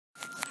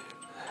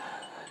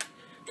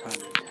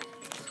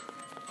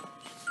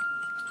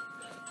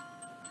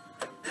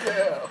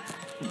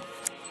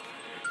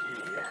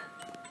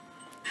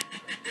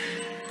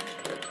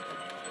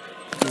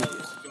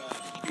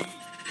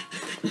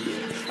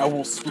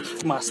will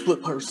split my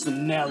split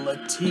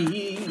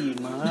personality,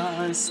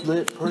 my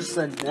split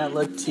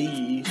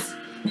personalities.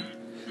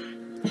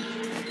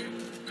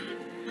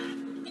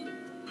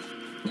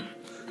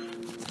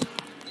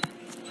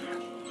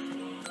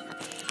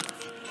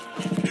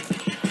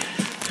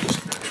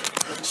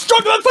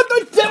 Struggling to fight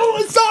the devil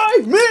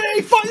inside me!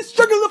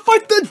 Struggling to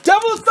fight the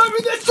devil inside me!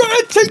 They're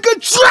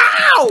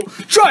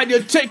trying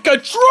to take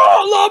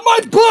control of my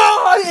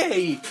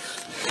body!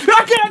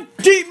 I got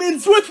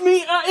demons with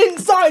me,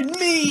 inside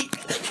me!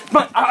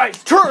 My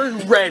eyes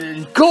turn red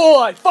and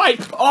gold. I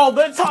fight all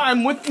the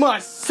time with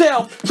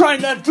myself,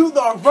 trying to do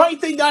the right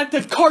thing, not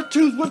the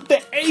cartoons with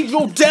the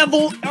angel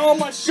devil on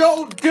my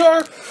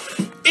shoulder.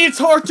 It's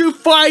hard to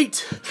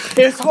fight.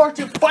 It's hard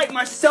to fight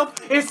myself.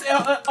 It's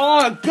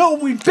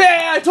ongoing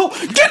battle.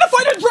 Gotta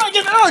fight a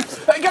dragon. I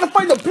gotta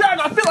fight the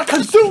dragon. I feel like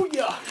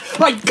Kazuya.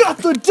 I got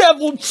the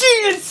devil G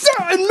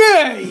inside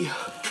me.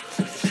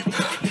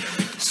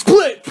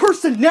 Split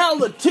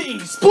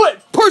personalities.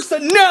 Split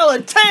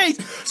personalities.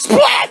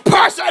 Split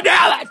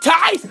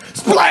personalities.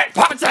 Split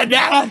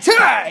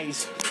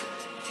personalities.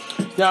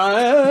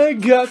 I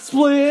got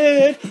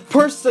split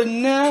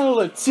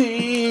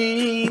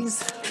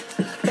personalities.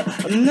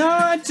 I'm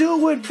not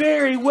doing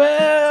very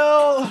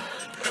well.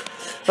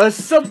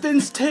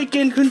 Something's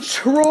taking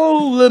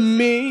control of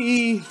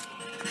me.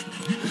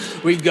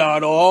 We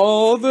got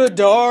all the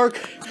dark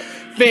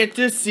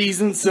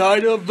fantasies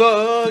inside of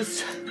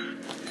us.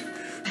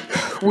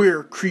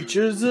 We're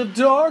creatures of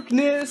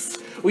darkness.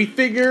 We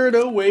figured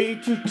a way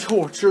to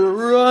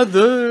torture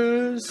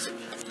others.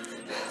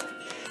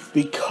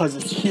 Because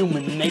it's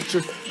human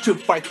nature to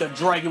fight the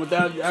dragon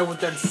without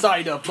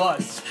inside of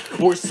us.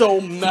 We're so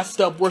messed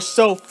up, we're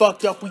so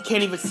fucked up, we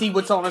can't even see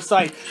what's on our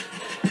side.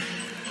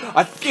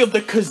 I feel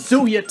the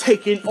Kazuya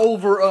taking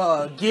over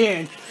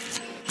again.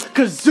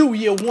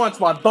 Kazuya wants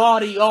my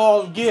body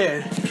all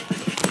again.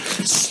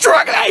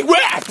 Struggling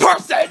with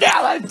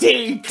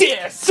personality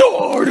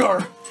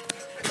disorder.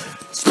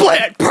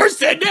 Split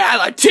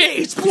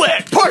personalities,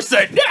 split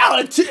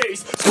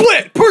personalities,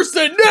 split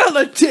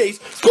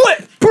personalities,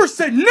 split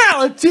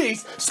personalities,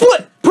 split personalities,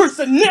 split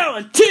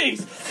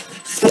personalities,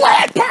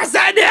 split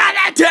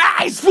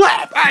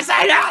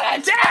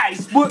personalities,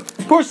 split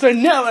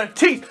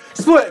personalities,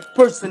 split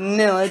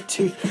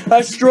personalities.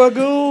 I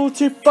struggle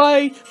to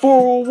fight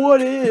for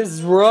what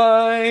is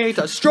right.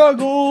 I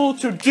struggle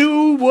to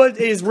do what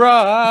is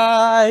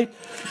right.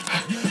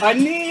 I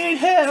need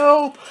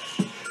help.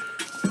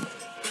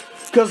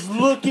 'Cause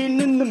looking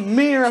in the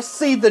mirror, I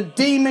see the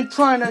demon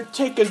trying to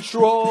take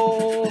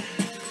control.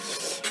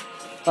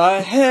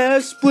 I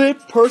have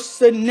split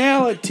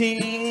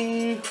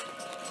personality.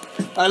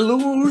 I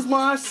lose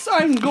my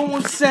sight and go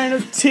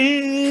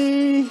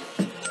insanity.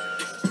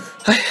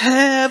 I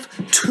have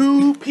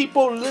two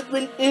people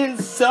living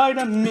inside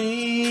of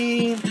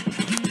me.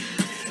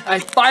 I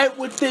fight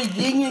with the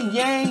yin and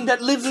yang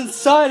that lives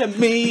inside of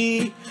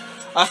me.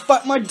 I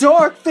fight my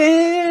dark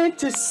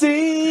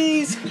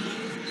fantasies.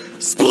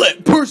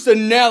 Split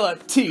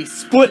personalities,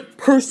 split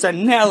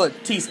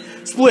personalities,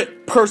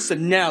 split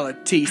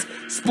personalities,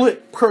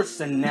 split personalities, split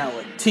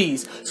personalities,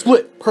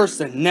 split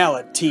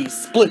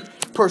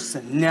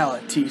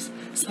personalities,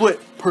 split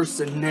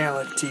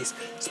personalities,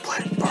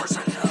 split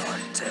personalities.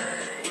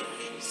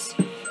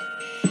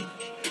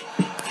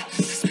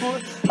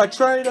 I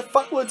try to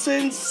fight what's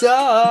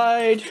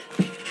inside.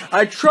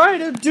 I try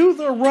to do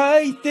the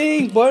right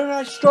thing, but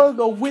I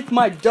struggle with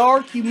my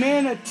dark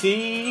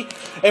humanity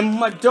and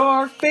my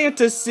dark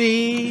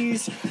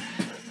fantasies.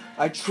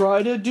 I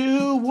try to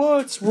do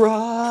what's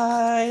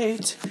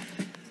right,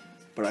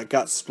 but I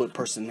got split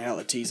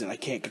personalities and I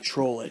can't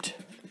control it.